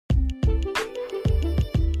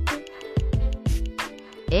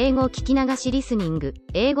英語聞き流しリスニング、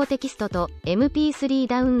英語テキストと MP3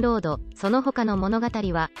 ダウンロード、その他の物語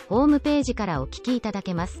はホームページからお聞きいただ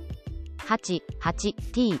けます。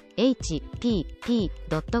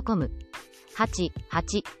88thpp.com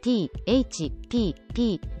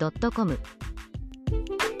 88thpp.com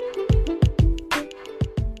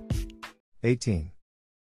 18.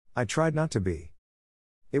 I tried not to be.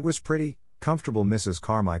 It was pretty, comfortable Mrs.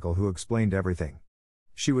 Carmichael who explained everything.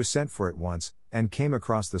 She was sent for at once, and came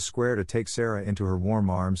across the square to take Sarah into her warm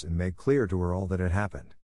arms and make clear to her all that had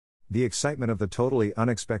happened. The excitement of the totally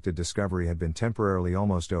unexpected discovery had been temporarily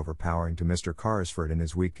almost overpowering to Mr. Carrisford in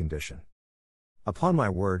his weak condition. "Upon my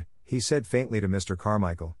word," he said faintly to Mr.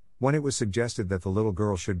 Carmichael, when it was suggested that the little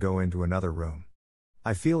girl should go into another room.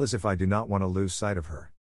 "I feel as if I do not want to lose sight of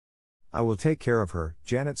her." "I will take care of her,"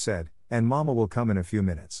 Janet said, "and Mama will come in a few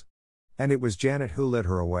minutes." And it was Janet who led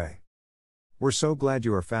her away. "We're so glad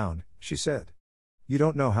you are found," she said. "You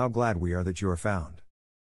don't know how glad we are that you are found."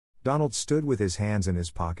 Donald stood with his hands in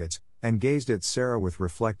his pockets, and gazed at Sarah with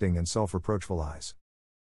reflecting and self-reproachful eyes.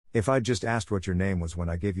 "If I'd just asked what your name was when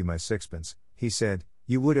I gave you my sixpence," he said,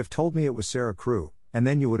 "you would have told me it was Sarah Crewe, and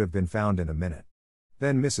then you would have been found in a minute."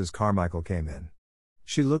 Then Mrs. Carmichael came in.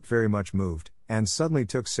 She looked very much moved, and suddenly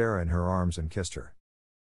took Sarah in her arms and kissed her.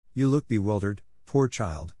 "You look bewildered, poor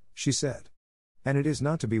child," she said. "And it is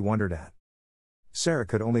not to be wondered at." Sarah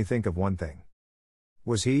could only think of one thing.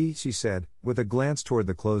 "Was he," she said, with a glance toward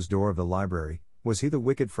the closed door of the library, "was he the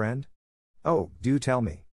wicked friend? Oh, do tell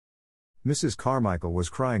me." Mrs. Carmichael was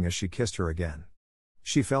crying as she kissed her again.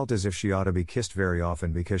 She felt as if she ought to be kissed very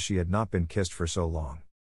often because she had not been kissed for so long.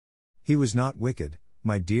 "He was not wicked,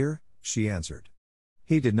 my dear," she answered.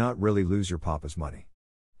 "He did not really lose your papa's money.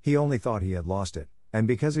 He only thought he had lost it, and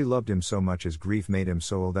because he loved him so much his grief made him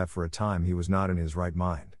so ill that for a time he was not in his right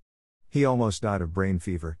mind. He almost died of brain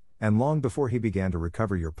fever, and long before he began to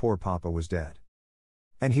recover your poor papa was dead."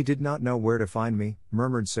 "And he did not know where to find me,"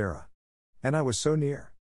 murmured Sarah. "And I was so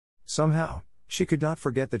near." Somehow, she could not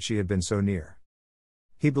forget that she had been so near.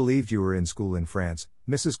 "He believed you were in school in France,"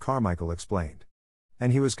 Mrs. Carmichael explained.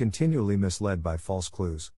 "And he was continually misled by false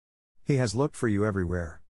clues. He has looked for you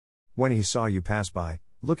everywhere. When he saw you pass by,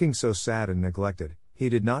 looking so sad and neglected, he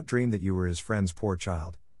did not dream that you were his friend's poor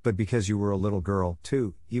child, but because you were a little girl,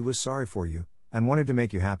 too, he was sorry for you, and wanted to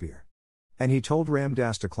make you happier. And he told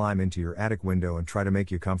Ramdas to climb into your attic window and try to make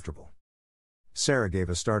you comfortable." Sarah gave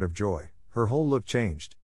a start of joy, her whole look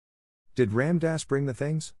changed. "Did Ramdas bring the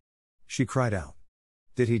things?" she cried out.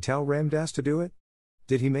 "Did he tell Ramdas to do it?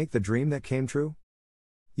 Did he make the dream that came true?"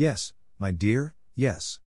 "Yes, my dear,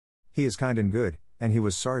 yes. He is kind and good, and he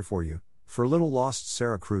was sorry for you, for little lost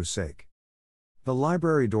Sarah Crewe's sake." The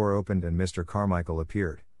library door opened and Mr. Carmichael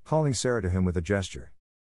appeared, calling Sarah to him with a gesture.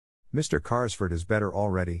 "Mr. Carrisford is better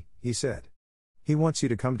already," he said. "He wants you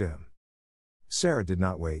to come to him." Sarah did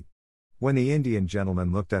not wait. When the Indian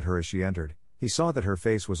gentleman looked at her as she entered, he saw that her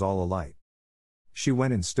face was all alight. She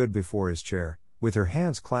went and stood before his chair, with her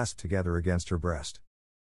hands clasped together against her breast.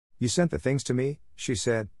 "You sent the things to me," she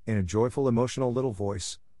said, in a joyful, emotional little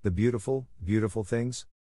voice, "the beautiful, beautiful things?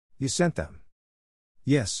 You sent them."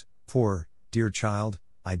 "Yes, poor, dear child,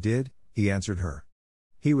 I did," he answered her.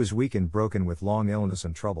 He was weak and broken with long illness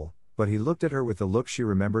and trouble, but he looked at her with the look she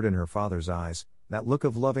remembered in her father's eyes, that look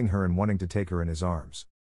of loving her and wanting to take her in his arms.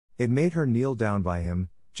 It made her kneel down by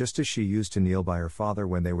him, just as she used to kneel by her father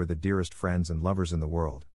when they were the dearest friends and lovers in the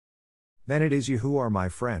world. "Then it is you who are my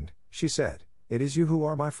friend," she said, "it is you who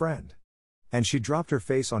are my friend." And she dropped her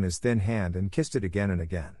face on his thin hand and kissed it again and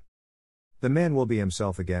again. "The man will be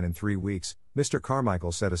himself again in 3 weeks, Mr.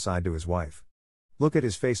 Carmichael said aside to his wife. "Look at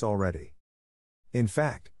his face already." In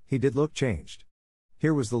fact, he did look changed.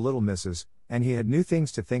 Here was the little missus, and he had new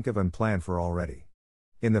things to think of and plan for already.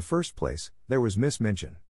 In the first place, there was Miss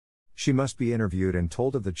Minchin. She must be interviewed and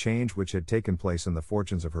told of the change which had taken place in the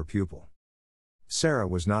fortunes of her pupil. Sarah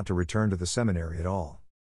was not to return to the seminary at all.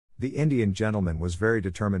 The Indian gentleman was very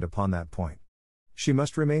determined upon that point. She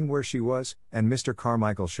must remain where she was, and Mr.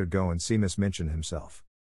 Carmichael should go and see Miss Minchin himself.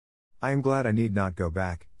 "I am glad I need not go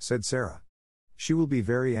back," said Sarah. "She will be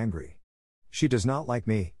very angry. She does not like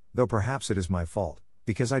me, though perhaps it is my fault,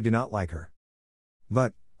 because I do not like her."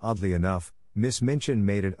 But, oddly enough, Miss Minchin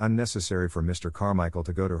made it unnecessary for Mr. Carmichael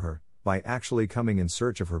to go to her, by actually coming in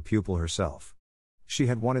search of her pupil herself. She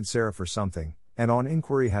had wanted Sarah for something, and on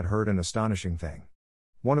inquiry had heard an astonishing thing.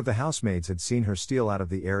 One of the housemaids had seen her steal out of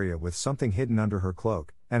the area with something hidden under her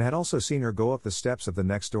cloak, and had also seen her go up the steps of the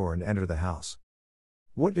next door and enter the house.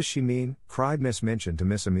 "What does she mean?" cried Miss Minchin to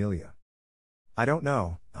Miss Amelia. "I don't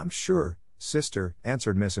know, I'm sure, sister,"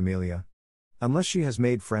 answered Miss Amelia. "Unless she has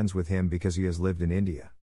made friends with him because he has lived in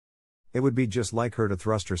India." It would be just like her to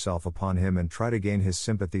thrust herself upon him and try to gain his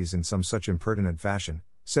sympathies in some such impertinent fashion,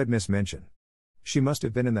 said Miss Minchin. She must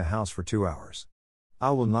have been in the house for 2 hours.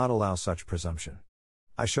 I will not allow such presumption.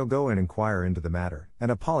 I shall go and inquire into the matter,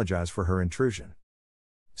 and apologize for her intrusion.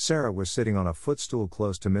 Sarah was sitting on a footstool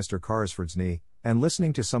close to Mr. Carrisford's knee, and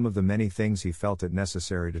listening to some of the many things he felt it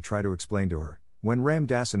necessary to try to explain to her, when Ram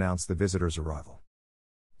Dass announced the visitor's arrival.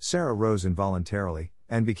 Sarah rose involuntarily,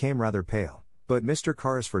 and became rather pale, but Mr.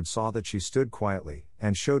 Carrisford saw that she stood quietly,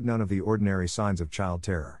 and showed none of the ordinary signs of child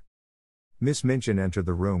terror. Miss Minchin entered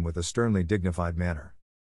the room with a sternly dignified manner.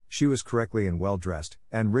 She was correctly and well dressed,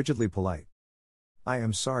 and rigidly polite. "I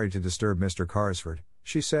am sorry to disturb Mr. Carrisford,"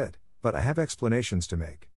 she said, "but I have explanations to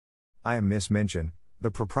make. I am Miss Minchin, the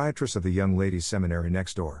proprietress of the young ladies' seminary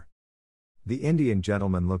next door." The Indian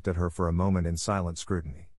gentleman looked at her for a moment in silent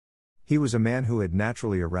scrutiny. He was a man who had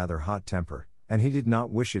naturally a rather hot temper, and he did not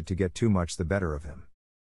wish it to get too much the better of him.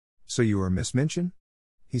 "So you are Miss Minchin?"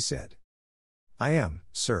 he said. "I am,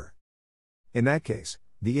 sir." "In that case,"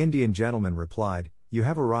 the Indian gentleman replied, "you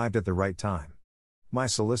have arrived at the right time. My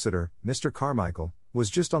solicitor, Mr. Carmichael, was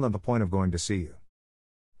just on the point of going to see you."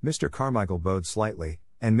 Mr. Carmichael bowed slightly,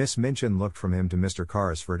 and Miss Minchin looked from him to Mr.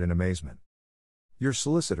 Carrisford in amazement. "Your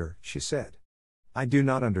solicitor," she said. "I do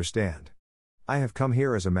not understand. I have come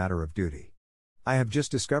here as a matter of duty. I have just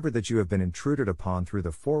discovered that you have been intruded upon through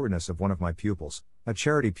the forwardness of one of my pupils, a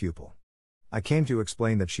charity pupil. I came to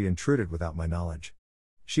explain that she intruded without my knowledge."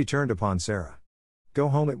 She turned upon Sarah. "Go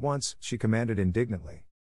home at once," she commanded indignantly.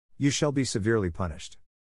 "You shall be severely punished.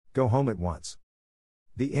 Go home at once."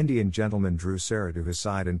 The Indian gentleman drew Sarah to his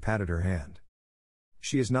side and patted her hand.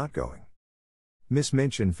 "She is not going." Miss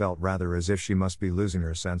Minchin felt rather as if she must be losing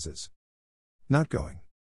her senses. "Not going?"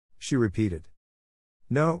 she repeated.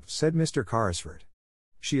 "No," said Mr. Carrisford.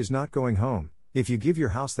 "She is not going home, if you give your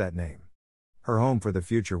house that name. Her home for the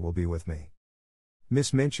future will be with me."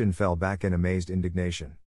 Miss Minchin fell back in amazed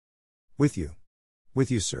indignation. "With you?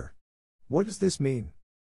 With you, sir? What does this mean?"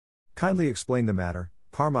 "Kindly explain the matter,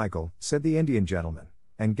 Carmichael," said the Indian gentleman,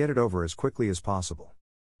 "and get it over as quickly as possible."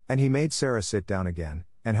 And he made Sarah sit down again,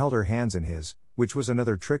 and held her hands in his, which was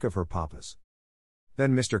another trick of her papa's.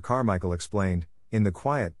 Then Mr. Carmichael explained, in the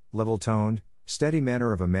quiet, level-toned, steady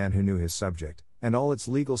manner of a man who knew his subject, and all its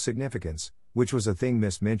legal significance, which was a thing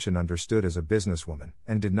Miss Minchin understood as a businesswoman,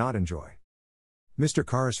 and did not enjoy. "Mr.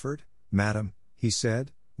 Carrisford, madam," he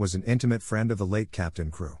said, "was an intimate friend of the late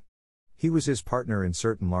Captain Crewe. He was his partner in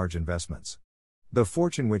certain large investments. The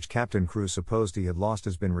fortune which Captain Crewe supposed he had lost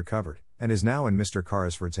has been recovered, and is now in Mr.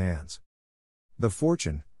 Carrisford's hands." "The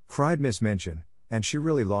fortune!" cried Miss Minchin, and she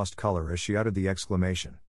really lost color as she uttered the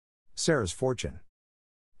exclamation. "Sarah's fortune."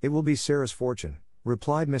 "It will be Sarah's fortune,"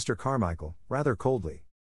 replied Mr. Carmichael, rather coldly.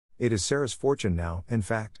 "It is Sarah's fortune now, in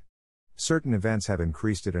fact. Certain events have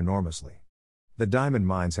increased it enormously. The diamond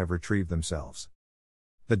mines have retrieved themselves."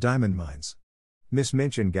 "The diamond mines!" Miss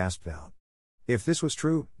Minchin gasped out. If this was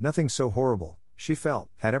true, nothing so horrible, she felt,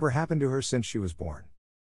 had ever happened to her since she was born.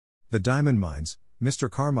 "The diamond mines," Mr.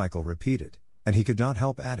 Carmichael repeated, and he could not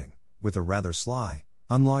help adding, with a rather sly,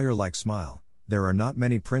 unlawyer-like smile, "There are not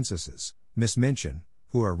many princesses, Miss Minchin,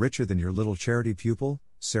 who are richer than your little charity pupil,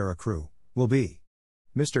 Sarah Crewe, will be.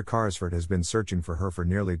 Mr. Carrisford has been searching for her for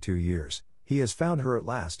nearly 2 years, he has found her at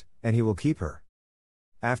last, and he will keep her."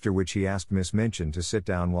 After which he asked Miss Minchin to sit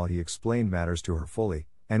down while he explained matters to her fully,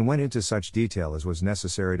 and went into such detail as was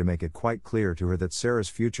necessary to make it quite clear to her that Sarah's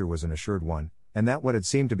future was an assured one, and that what had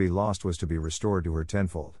seemed to be lost was to be restored to her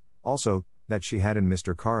tenfold, also, that she had in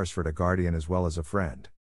Mr. Carrisford a guardian as well as a friend.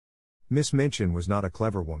 Miss Minchin was not a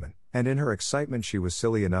clever woman, and in her excitement she was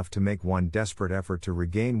silly enough to make one desperate effort to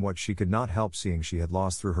regain what she could not help seeing she had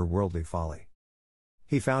lost through her worldly folly.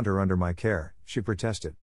 "He found her under my care," she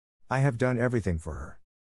protested. "I have done everything for her.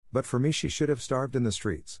 But for me she should have starved in the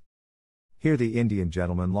streets." Here the Indian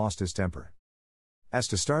gentleman lost his temper. "As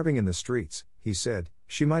to starving in the streets," he said,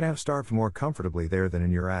 "she might have starved more comfortably there than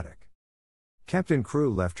in your attic." "Captain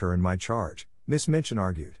Crewe left her in my charge," Miss Minchin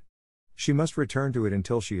argued. "She must return to it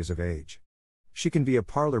until she is of age. She can be a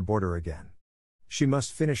parlor boarder again. She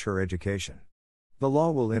must finish her education. The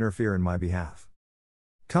law will interfere in my behalf."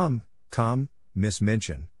 Come, Miss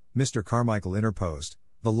Minchin," Mr. Carmichael interposed,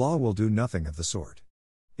 "the law will do nothing of the sort.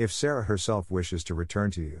 If Sarah herself wishes to return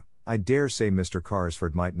to you, I dare say Mr.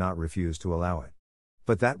 Carrisford might not refuse to allow it.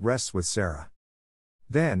 But that rests with Sarah."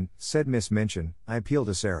 "Then," said Miss Minchin, "I appeal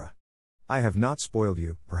to Sarah. I have not spoiled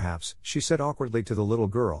you, perhaps," she said awkwardly to the little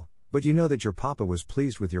girl, "but you know that your papa was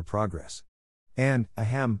pleased with your progress. And, I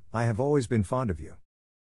have always been fond of you."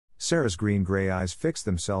 Sarah's green-gray eyes fixed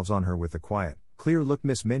themselves on her with the quiet, clear look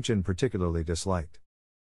Miss Minchin particularly disliked.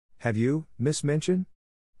 "Have you, Miss Minchin?"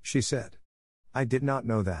 she said. I did not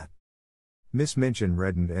know that. Miss Minchin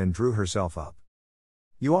reddened and drew herself up.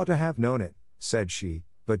 You ought to have known it, said she,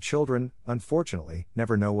 but children, unfortunately,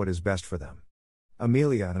 never know what is best for them.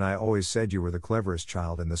 Amelia and I always said you were the cleverest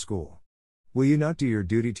child in the school. Will you not do your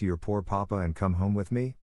duty to your poor papa and come home with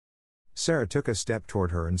me? Sarah took a step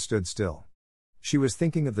toward her and stood still. She was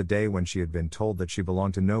thinking of the day when she had been told that she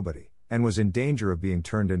belonged to nobody, and was in danger of being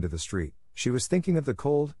turned into the street. She was thinking of the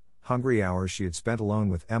cold, hungry hours she had spent alone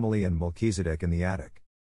with Emily and Melchizedek in the attic.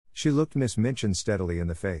 She looked Miss Minchin steadily in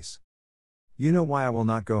the face. You know why I will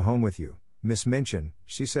not go home with you, Miss Minchin,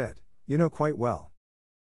 she said. You know quite well.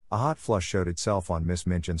 A hot flush showed itself on Miss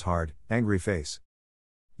Minchin's hard, angry face.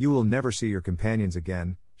 You will never see your companions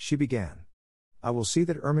again, she began. I will see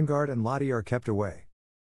that Ermengarde and Lottie are kept away.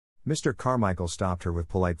 Mr. Carmichael stopped her with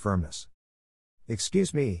polite firmness.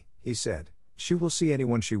 Excuse me, he said, she will see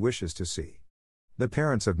anyone she wishes to see. The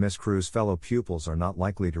parents of Miss Crewe's fellow pupils are not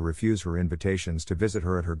likely to refuse her invitations to visit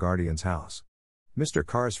her at her guardian's house. Mr.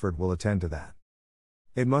 Carrisford will attend to that.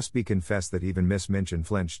 It must be confessed that even Miss Minchin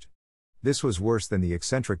flinched. This was worse than the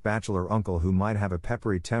eccentric bachelor uncle who might have a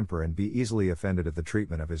peppery temper and be easily offended at the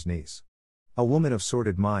treatment of his niece. A woman of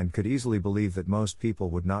sordid mind could easily believe that most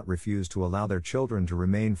people would not refuse to allow their children to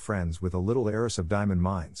remain friends with a little heiress of diamond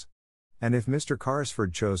mines. And if Mr.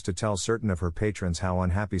 Carrisford chose to tell certain of her patrons how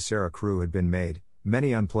unhappy Sarah Crewe had been made,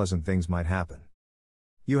 many unpleasant things might happen.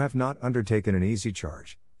 You have not undertaken an easy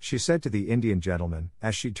charge, she said to the Indian gentleman,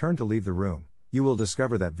 as she turned to leave the room. You will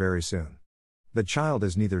discover that very soon. The child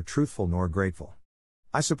is neither truthful nor grateful.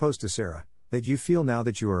 I suppose to Sarah, that you feel now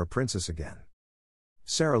that you are a princess again.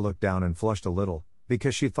 Sarah looked down and flushed a little,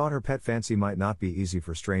 because she thought her pet fancy might not be easy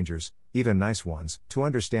for strangers, even nice ones, to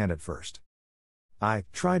understand at first. I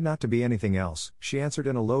tried not to be anything else, she answered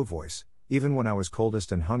in a low voice. Even when I was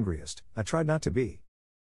coldest and hungriest, I tried not to be.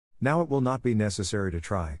 Now it will not be necessary to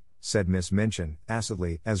try, said Miss Minchin,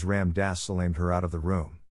 acidly, as Ram Dass salamed her out of the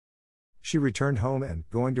room. She returned home and,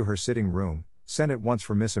 going to her sitting room, sent at once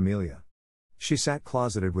for Miss Amelia. She sat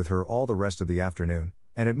closeted with her all the rest of the afternoon,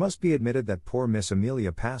 and it must be admitted that poor Miss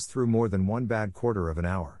Amelia passed through more than one bad quarter of an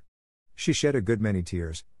hour. She shed a good many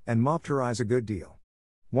tears, and mopped her eyes a good deal.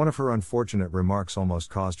 One of her unfortunate remarks almost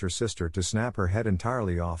caused her sister to snap her head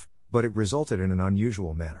entirely off, but it resulted in an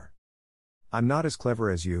unusual manner. I'm not as clever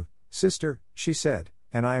as you, sister, she said,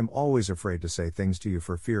 and I am always afraid to say things to you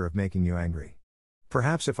for fear of making you angry.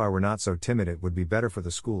 Perhaps if I were not so timid it would be better for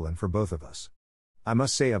the school and for both of us. I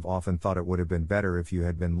must say I've often thought it would have been better if you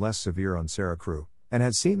had been less severe on Sarah Crewe, and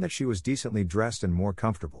had seen that she was decently dressed and more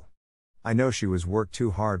comfortable. I know she was worked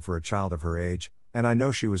too hard for a child of her age, and I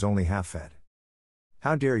know she was only half-fed.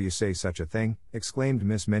 How dare you say such a thing, exclaimed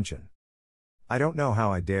Miss Minchin. I don't know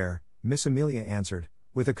how I dare, Miss Amelia answered,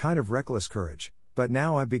 with a kind of reckless courage, but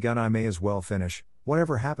now I've begun I may as well finish,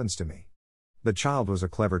 whatever happens to me. The child was a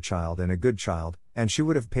clever child and a good child, and she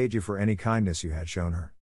would have paid you for any kindness you had shown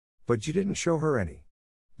her. But you didn't show her any.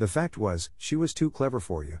 The fact was, she was too clever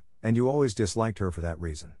for you, and you always disliked her for that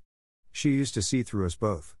reason. She used to see through us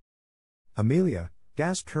both. Amelia,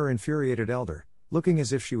 gasped her infuriated elder, looking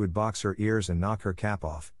as if she would box her ears and knock her cap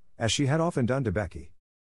off, as she had often done to Becky.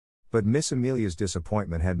 But Miss Amelia's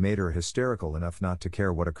disappointment had made her hysterical enough not to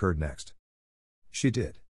care what occurred next. She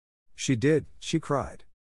did, she cried.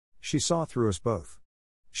 She saw through us both.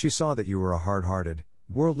 She saw that you were a hard-hearted,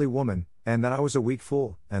 worldly woman, and that I was a weak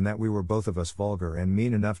fool, and that we were both of us vulgar and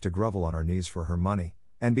mean enough to grovel on our knees for her money,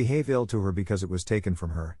 and behave ill to her because it was taken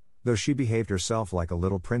from her, though she behaved herself like a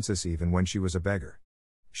little princess even when she was a beggar.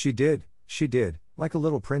 She did, like a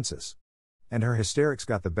little princess. And her hysterics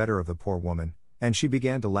got the better of the poor woman, and she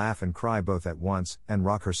began to laugh and cry both at once, and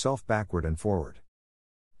rock herself backward and forward.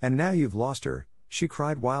 And now you've lost her, she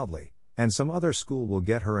cried wildly, and some other school will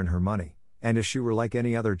get her and her money, and if she were like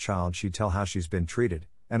any other child she'd tell how she's been treated,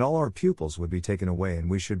 and all our pupils would be taken away and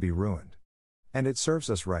we should be ruined. And it serves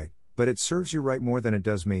us right, but it serves you right more than it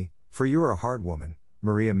does me, for you're a hard woman,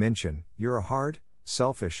 Maria Minchin, you're a hard,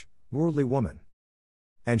 selfish, worldly woman.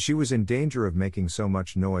 And she was in danger of making so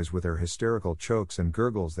much noise with her hysterical chokes and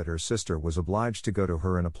gurgles that her sister was obliged to go to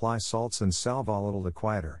her and apply salts and salve a little to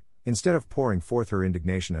quiet her, instead of pouring forth her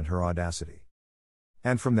indignation and her audacity.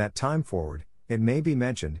 And from that time forward, it may be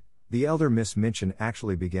mentioned, the elder Miss Minchin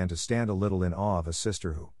actually began to stand a little in awe of a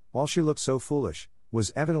sister who, while she looked so foolish,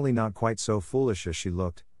 was evidently not quite so foolish as she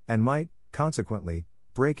looked, and might, consequently,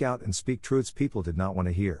 break out and speak truths people did not want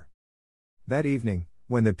to hear. That evening,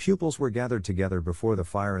 when the pupils were gathered together before the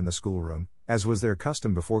fire in the schoolroom, as was their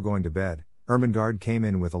custom before going to bed, Ermengarde came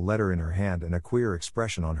in with a letter in her hand and a queer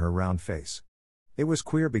expression on her round face. It was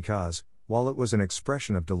queer because, while it was an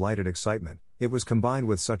expression of delighted excitement, It was combined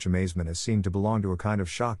with such amazement as seemed to belong to a kind of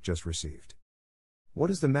shock just received.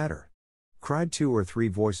 "What is the matter?" cried 2 or 3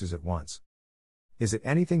 voices at once. "Is it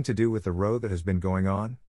anything to do with the row that has been going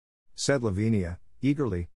on?" said Lavinia,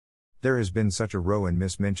 eagerly. "There has been such a row in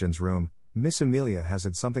Miss Minchin's room. Miss Amelia has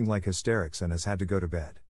had something like hysterics and has had to go to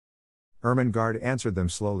bed." Ermengarde answered them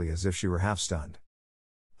slowly as if she were half stunned.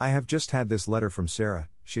 "I have just had this letter from Sarah,"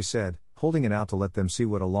 she said, holding it out to let them see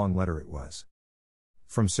what a long letter it was.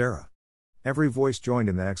 "From Sarah?" Every voice joined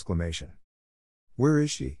in the exclamation. "Where is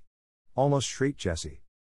she?" almost shrieked Jessie.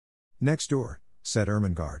 "Next door," said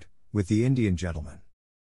Ermengarde, "with the Indian gentleman."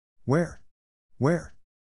 "Where? Where?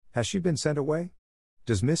 Has she been sent away?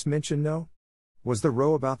 Does Miss Minchin know? Was the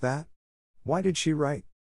row about that? Why did she write?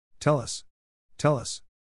 Tell us. Tell us."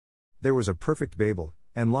 There was a perfect babel,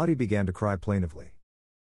 and Lottie began to cry plaintively.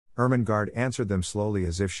 Ermengarde answered them slowly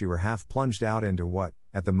as if she were half plunged out into what,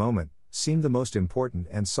 at the moment, seemed the most important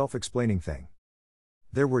and self-explaining thing.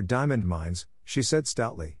 "There were diamond mines," she said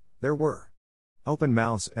stoutly, "there were." Open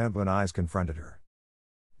mouths and open eyes confronted her.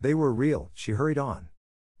 "They were real," she hurried on.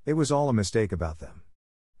 "It was all a mistake about them.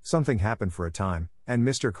 Something happened for a time, and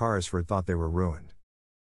Mr. Carrisford thought they were ruined."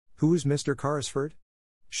 "Who is Mr. Carrisford?"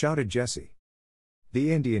 shouted Jessie.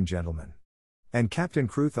 "The Indian gentleman. And Captain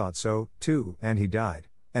Crewe thought so, too, and he died,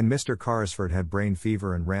 and Mr. Carrisford had brain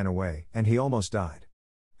fever and ran away, and he almost died.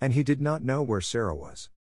 And he did not know where Sarah was.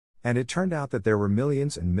 And it turned out that there were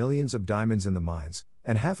millions and millions of diamonds in the mines,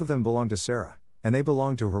 and half of them belonged to Sarah, and they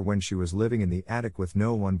belonged to her when she was living in the attic with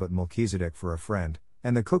no one but Melchizedek for a friend,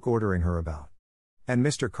 and the cook ordering her about. And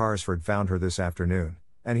Mr. Carrisford found her this afternoon,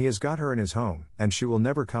 and he has got her in his home, and she will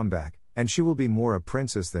never come back, and she will be more a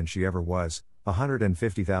princess than she ever was,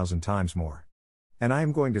 150,000 times more. And I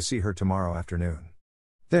am going to see her tomorrow afternoon.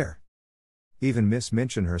 There." Even Miss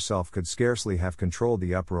Minchin herself could scarcely have controlled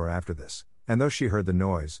the uproar after this, and though she heard the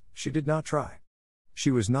noise, she did not try.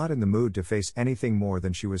 She was not in the mood to face anything more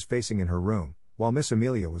than she was facing in her room, while Miss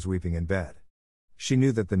Amelia was weeping in bed. She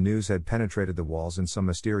knew that the news had penetrated the walls in some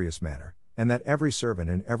mysterious manner, and that every servant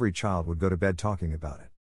and every child would go to bed talking about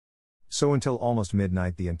it. So until almost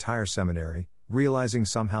midnight the entire seminary, realizing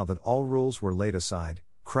somehow that all rules were laid aside,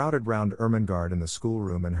 crowded round Ermengarde in the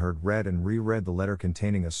schoolroom and heard read and reread the letter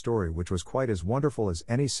containing a story which was quite as wonderful as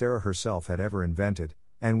any Sarah herself had ever invented,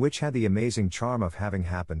 and which had the amazing charm of having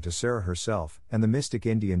happened to Sarah herself and the mystic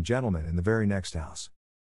Indian gentleman in the very next house.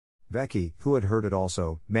 Becky, who had heard it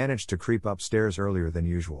also, managed to creep upstairs earlier than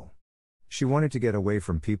usual. She wanted to get away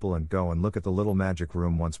from people and go and look at the little magic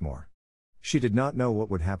room once more. She did not know what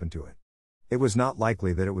would happen to it. It was not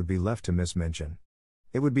likely that it would be left to Miss Minchin.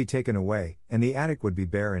 It would be taken away, and the attic would be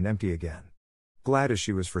bare and empty again. Glad as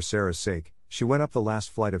she was for Sarah's sake, she went up the last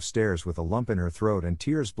flight of stairs with a lump in her throat and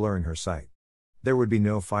tears blurring her sight. There would be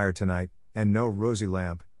no fire tonight, and no rosy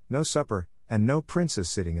lamp, no supper, and no princess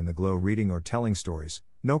sitting in the glow reading or telling stories,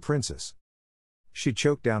 no princess. She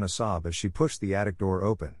choked down a sob as she pushed the attic door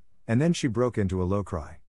open, and then she broke into a low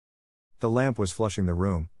cry. The lamp was flushing the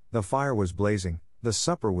room, the fire was blazing, the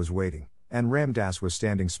supper was waiting, and Ram Dass was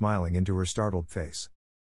standing smiling into her startled face.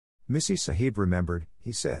 "Missy Sahib remembered,"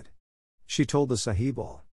 he said. "She told the Sahib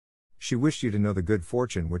all. She wished you to know the good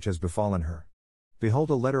fortune which has befallen her. Behold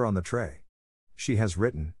a letter on the tray. She has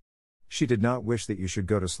written. She did not wish that you should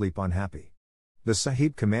go to sleep unhappy. The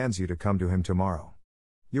Sahib commands you to come to him tomorrow.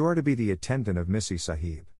 You are to be the attendant of Missy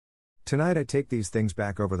Sahib. Tonight I take these things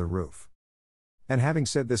back over the roof." And having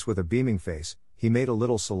said this with a beaming face, he made a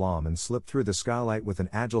little salaam and slipped through the skylight with an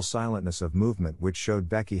agile silentness of movement which showed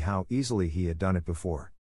Becky how easily he had done it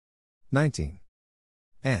before. 19.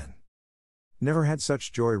 Anne. Never had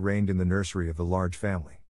such joy reigned in the nursery of the large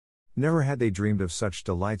family. Never had they dreamed of such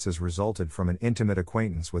delights as resulted from an intimate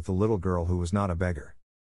acquaintance with the little girl who was not a beggar.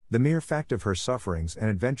 The mere fact of her sufferings and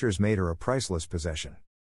adventures made her a priceless possession.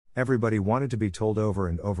 Everybody wanted to be told over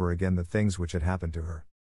and over again the things which had happened to her.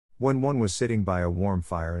 When one was sitting by a warm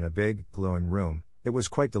fire in a big, glowing room, it was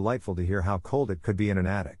quite delightful to hear how cold it could be in an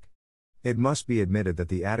attic. It must be admitted that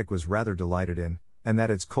the attic was rather delighted in, and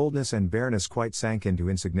that its coldness and bareness quite sank into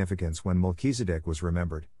insignificance when Melchizedek was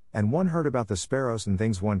remembered, and one heard about the sparrows and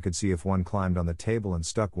things one could see if one climbed on the table and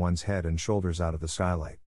stuck one's head and shoulders out of the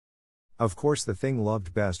skylight. Of course the thing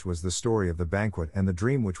loved best was the story of the banquet and the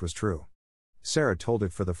dream which was true. Sarah told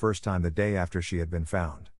it for the first time the day after she had been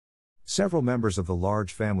found. Several members of the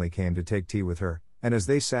large family came to take tea with her, and as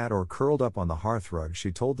they sat or curled up on the hearthrug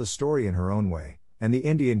she told the story in her own way, and the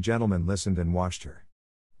Indian gentleman listened and watched her.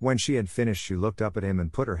 When she had finished she looked up at him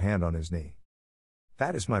and put her hand on his knee.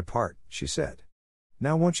 "That is my part," she said.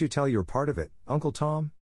 "Now won't you tell your part of it, Uncle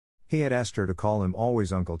Tom?" He had asked her to call him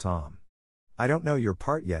always Uncle Tom. "I don't know your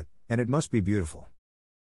part yet, and it must be beautiful."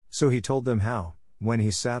 So he told them how, when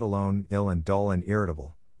he sat alone, ill and dull and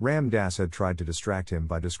irritable, Ram Dass had tried to distract him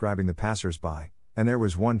by describing the passers-by, and there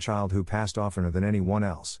was one child who passed oftener than anyone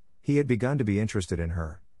else. He had begun to be interested in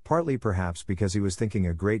her, partly perhaps because he was thinking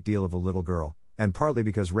a great deal of a little girl, and partly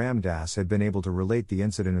because Ram Dass had been able to relate the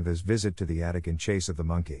incident of his visit to the attic in chase of the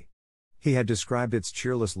monkey. He had described its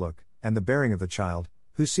cheerless look, and the bearing of the child,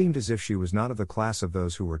 who seemed as if she was not of the class of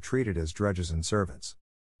those who were treated as drudges and servants.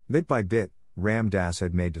 Bit by bit, Ram Dass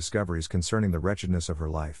had made discoveries concerning the wretchedness of her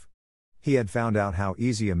life. He had found out how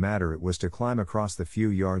easy a matter it was to climb across the few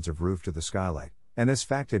yards of roof to the skylight, and this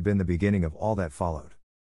fact had been the beginning of all that followed.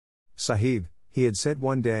 Sahib, he had said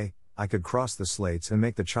one day, I could cross the slates and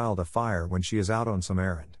make the child a fire when she is out on some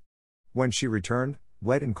errand. When she returned,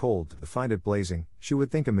 wet and cold, to find it blazing, she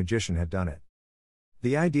would think a magician had done it.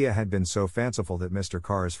 The idea had been so fanciful that Mr.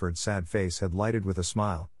 Carrisford's sad face had lighted with a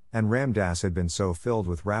smile, and Ram Dass had been so filled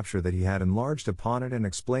with rapture that he had enlarged upon it and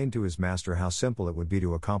explained to his master how simple it would be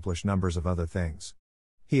to accomplish numbers of other things.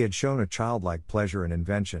 He had shown a childlike pleasure and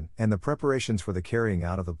invention, and the preparations for the carrying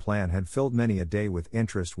out of the plan had filled many a day with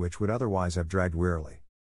interest which would otherwise have dragged wearily.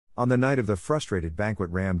 On the night of the frustrated banquet,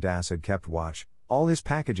 Ram Dass had kept watch, all his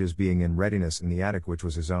packages being in readiness in the attic which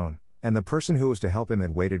was his own, and the person who was to help him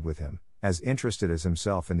had waited with him, as interested as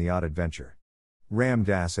himself in the odd adventure. Ram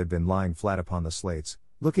Dass had been lying flat upon the slates,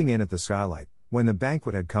 looking in at the skylight. When the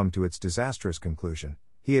banquet had come to its disastrous conclusion,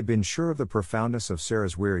 he had been sure of the profoundness of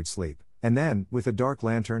Sarah's wearied sleep, and then, with a dark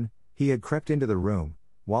lantern, he had crept into the room,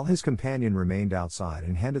 while his companion remained outside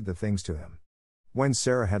and handed the things to him. When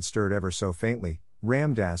Sarah had stirred ever so faintly,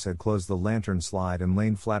 Ram Dass had closed the lantern slide and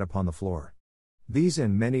lain flat upon the floor. These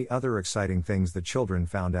and many other exciting things the children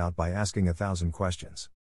found out by asking 1,000 questions.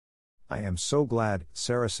 I am so glad,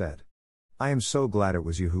 Sarah said. I am so glad it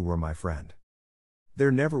was you who were my friend.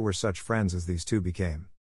 There never were such friends as these two became.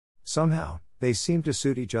 Somehow, they seemed to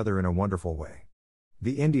suit each other in a wonderful way.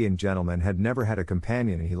 The Indian gentleman had never had a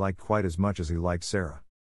companion he liked quite as much as he liked Sarah.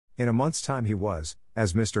 In a month's time he was,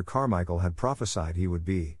 as Mr. Carmichael had prophesied he would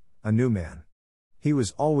be, a new man. He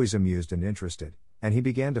was always amused and interested, and he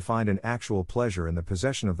began to find an actual pleasure in the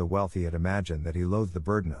possession of the wealth he had imagined that he loathed the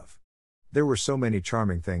burden of. There were so many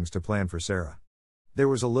charming things to plan for Sarah. There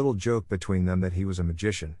was a little joke between them that he was a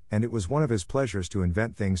magician, and it was one of his pleasures to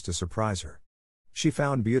invent things to surprise her. She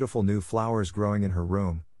found beautiful new flowers growing in her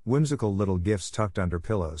room, whimsical little gifts tucked under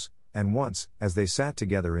pillows, and once, as they sat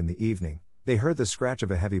together in the evening, they heard the scratch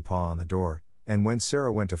of a heavy paw on the door, and when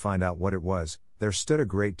Sarah went to find out what it was, there stood a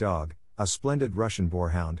great dog, a splendid Russian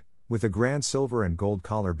boarhound, with a grand silver and gold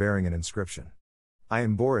collar bearing an inscription. I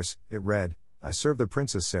am Boris, it read, I serve the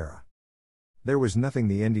Princess Sarah. There was nothing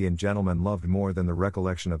the Indian gentleman loved more than the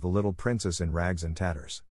recollection of the little princess in rags and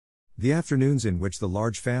tatters. The afternoons in which the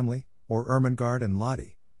large family, or Ermengarde and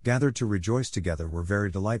Lottie, gathered to rejoice together were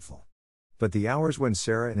very delightful. But the hours when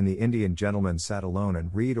Sarah and the Indian gentleman sat alone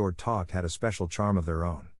and read or talked had a special charm of their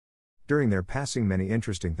own. During their passing many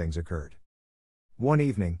interesting things occurred. One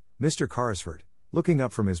evening, Mr. Carrisford, looking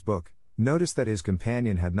up from his book, noticed that his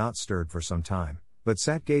companion had not stirred for some time, but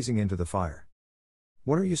sat gazing into the fire.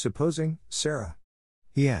 What are you supposing, Sarah?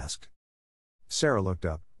 He asked. Sarah looked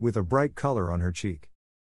up, with a bright color on her cheek.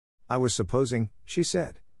 I was supposing, she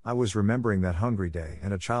said, I was remembering that hungry day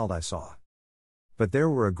and a child I saw. But there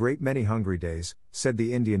were a great many hungry days, said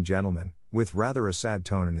the Indian gentleman, with rather a sad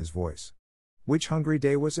tone in his voice. Which hungry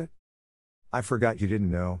day was it? I forgot you didn't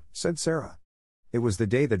know, said Sarah. It was the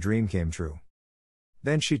day the dream came true.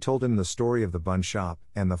 Then she told him the story of the bun shop,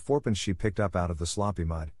 and the fourpence she picked up out of the sloppy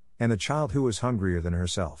mud, and the child who was hungrier than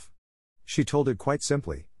herself. She told it quite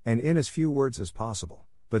simply, and in as few words as possible,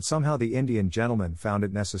 but somehow the Indian gentleman found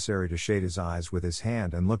it necessary to shade his eyes with his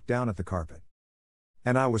hand and look down at the carpet.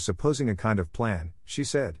 And I was supposing a kind of plan, she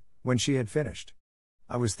said, when she had finished.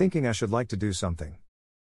 I was thinking I should like to do something.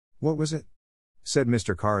 What was it? Said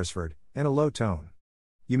Mr. Carrisford, in a low tone.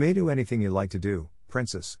 You may do anything you like to do,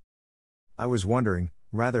 Princess. I was wondering,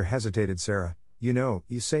 rather hesitated Sarah, you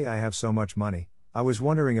say I have so much money. I was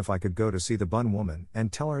wondering if I could go to see the bun woman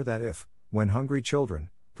and tell her that if, when hungry children,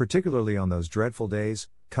 particularly on those dreadful days,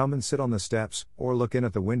 come and sit on the steps, or look in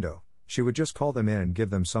at the window, she would just call them in and give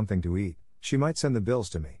them something to eat, she might send the bills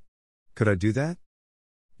to me. Could I do that?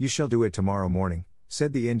 You shall do it tomorrow morning,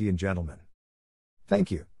 said the Indian gentleman.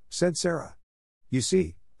 Thank you, said Sarah. You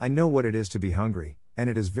see, I know what it is to be hungry, and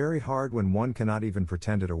it is very hard when one cannot even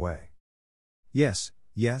pretend it away. Yes,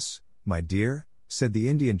 my dear, said the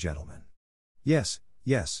Indian gentleman. Yes,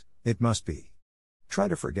 it must be. Try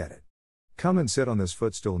to forget it. Come and sit on this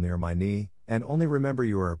footstool near my knee, and only remember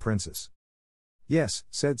you are a princess. Yes,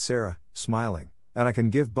 said Sarah, smiling, and I can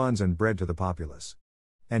give buns and bread to the populace.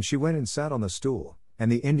 And she went and sat on the stool,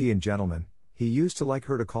 And the Indian gentleman, he used to like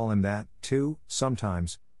her to call him that, too,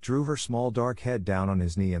 sometimes, drew her small dark head down on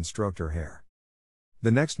his knee and stroked her hair. The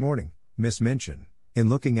next morning, Miss Minchin, in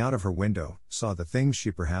looking out of her window, saw the things she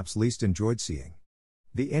perhaps least enjoyed seeing.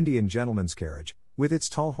 The Indian gentleman's carriage, with its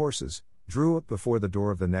tall horses, drew up before the door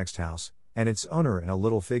of the next house, and its owner and a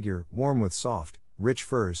little figure, warm with soft, rich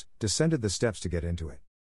furs, descended the steps to get into it.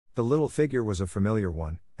 The little figure was a familiar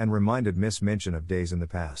one, and reminded Miss Minchin of days in the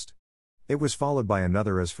past. It was followed by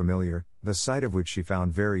another as familiar, the sight of which she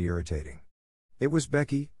found very irritating. It was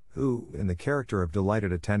Becky, who, in the character of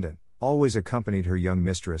delighted attendant, always accompanied her young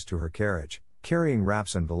mistress to her carriage, carrying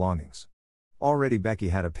wraps and belongings. Already Becky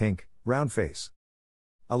had a pink, round face.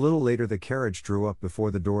 A little later the carriage drew up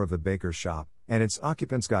before the door of the baker's shop, and its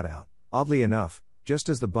occupants got out, oddly enough, just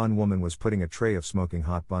as the bun woman was putting a tray of smoking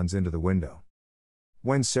hot buns into the window.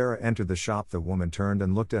 When Sarah entered the shop, the woman turned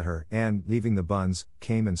and looked at her, and, leaving the buns,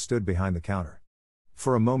 came and stood behind the counter.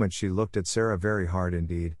 For a moment she looked at Sarah very hard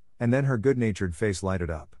indeed, and then her good-natured face lighted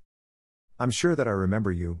up. "I'm sure that I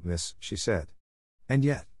remember you, miss," she said. "And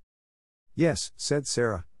yet—" "Yes," said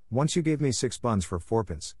Sarah, "once you gave me 6 buns for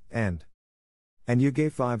 4pence, and you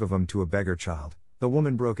gave 5 of 'em to a beggar child," the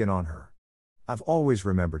woman broke in on her. "I've always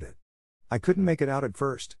remembered it. I couldn't make it out at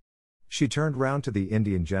first." She turned round to the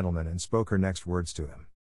Indian gentleman and spoke her next words to him.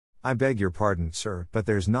 "I beg your pardon, sir, but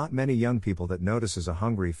there's not many young people that notices a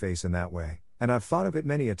hungry face in that way, and I've thought of it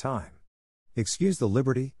many a time. Excuse the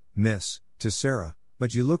liberty, miss," to Sarah,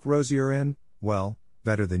 "but you look rosier and, well,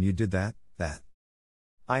 better than you did that.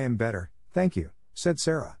 "I am better, thank you," said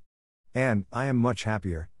Sarah. "And I am much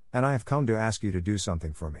happier, and I have come to ask you to do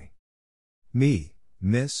something for me." "Me,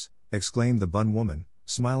 miss?" exclaimed the bun woman,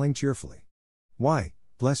 smiling cheerfully. "Why,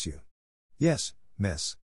 bless you. Yes,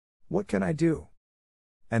 miss. What can I do?"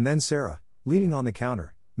 And then Sarah, leaning on the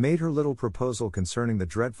counter, made her little proposal concerning the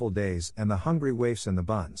dreadful days and the hungry waifs and the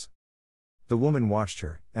buns. The woman watched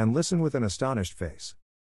her, and listened with an astonished face.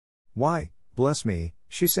 "Why, bless me,"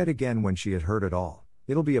 she said again when she had heard it all,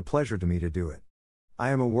 "it'll be a pleasure to me to do it. I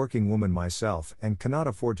am a working woman myself, and cannot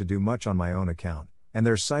afford to do much on my own account, and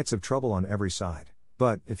there's sights of trouble on every side,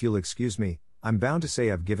 but, if you'll excuse me, I'm bound to say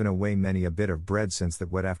I've given away many a bit of bread since that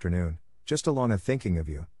wet afternoon, just along a thinking of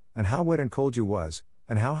you, and how wet and cold you was,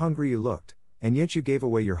 and how hungry you looked, and yet you gave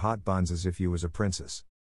away your hot buns as if you was a princess."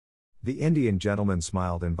 The Indian gentleman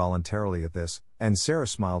smiled involuntarily at this, and Sarah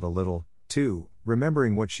smiled a little, too,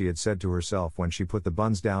 remembering what she had said to herself when she put the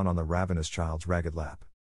buns down on the ravenous child's ragged lap.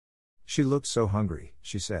 "She looked so hungry,"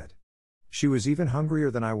 she said. "She was even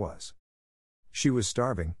hungrier than I was." "She was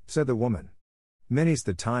starving," said the woman. "Many's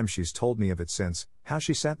the time she's told me of it since, how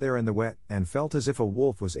she sat there in the wet, and felt as if a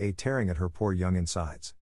wolf was tearing at her poor young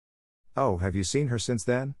insides." "Oh, have you seen her since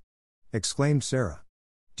then?" exclaimed Sarah.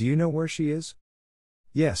 "Do you know where she is?"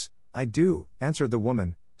 "Yes, I do," answered the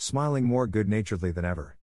woman, smiling more good-naturedly than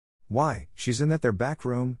ever. "Why, she's in that there back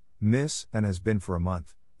room, miss, and has been for a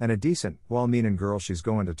month, and a decent, well-meanin' girl she's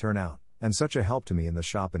goin' to turn out, and such a help to me in the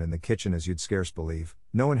shop and in the kitchen as you'd scarce believe,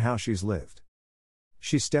 knowin' how she's lived."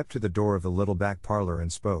 She stepped to the door of the little back parlor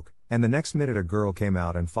and spoke, and the next minute a girl came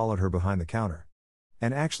out and followed her behind the counter.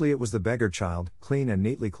 And actually it was the beggar child, clean and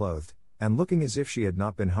neatly clothed, and looking as if she had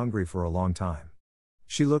not been hungry for a long time.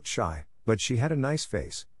 She looked shy, but she had a nice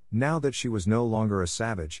face, now that she was no longer a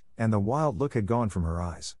savage, and the wild look had gone from her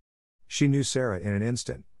eyes. She knew Sarah in an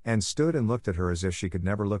instant, and stood and looked at her as if she could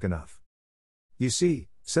never look enough. "You see,"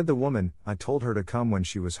 said the woman, "I told her to come when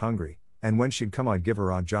she was hungry, and when she'd come I'd give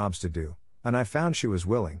her odd jobs to do, and I found she was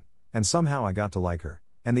willing, and somehow I got to like her,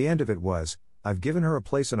 and the end of it was, I've given her a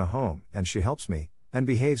place and a home, and she helps me, and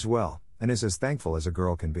behaves well, and is as thankful as a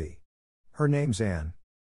girl can be. Her name's Anne.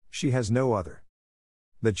 She has no other."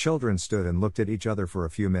 The children stood and looked at each other for a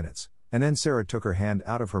few minutes, and then Sarah took her hand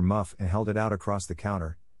out of her muff and held it out across the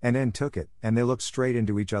counter, and Anne took it, and they looked straight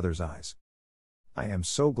into each other's eyes. "I am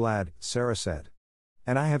so glad," Sarah said.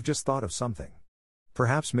 "And I have just thought of something.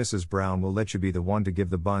 Perhaps Mrs. Brown will let you be the one to give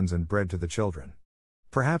the buns and bread to the children.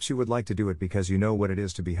 Perhaps you would like to do it because you know what it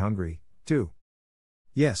is to be hungry, too."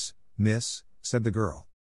 "Yes, miss," said the girl.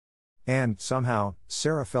 And, somehow,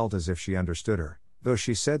 Sarah felt as if she understood her, though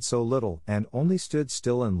she said so little, and only stood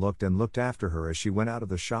still and looked after her as she went out of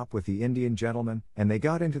the shop with the Indian gentleman, and they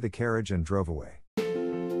got into the carriage and drove away.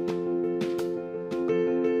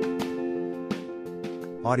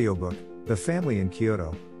 Audiobook, The Family in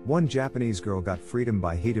Kyoto, One Japanese Girl Got Freedom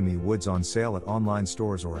by Hitomi Woods, on sale at online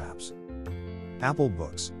stores or apps. Apple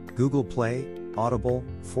Books, Google Play, Audible,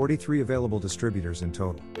 43 available distributors in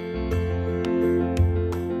total.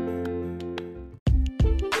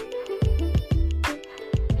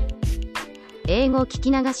英語聞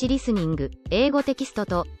き流しリスニング、英語テキスト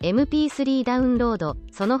と MP3 ダウンロード、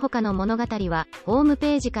その他の物語はホーム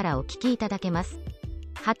ページからお聞きいただけます。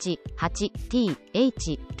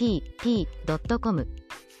88thpp.com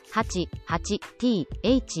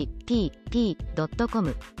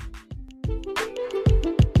 88thpp.com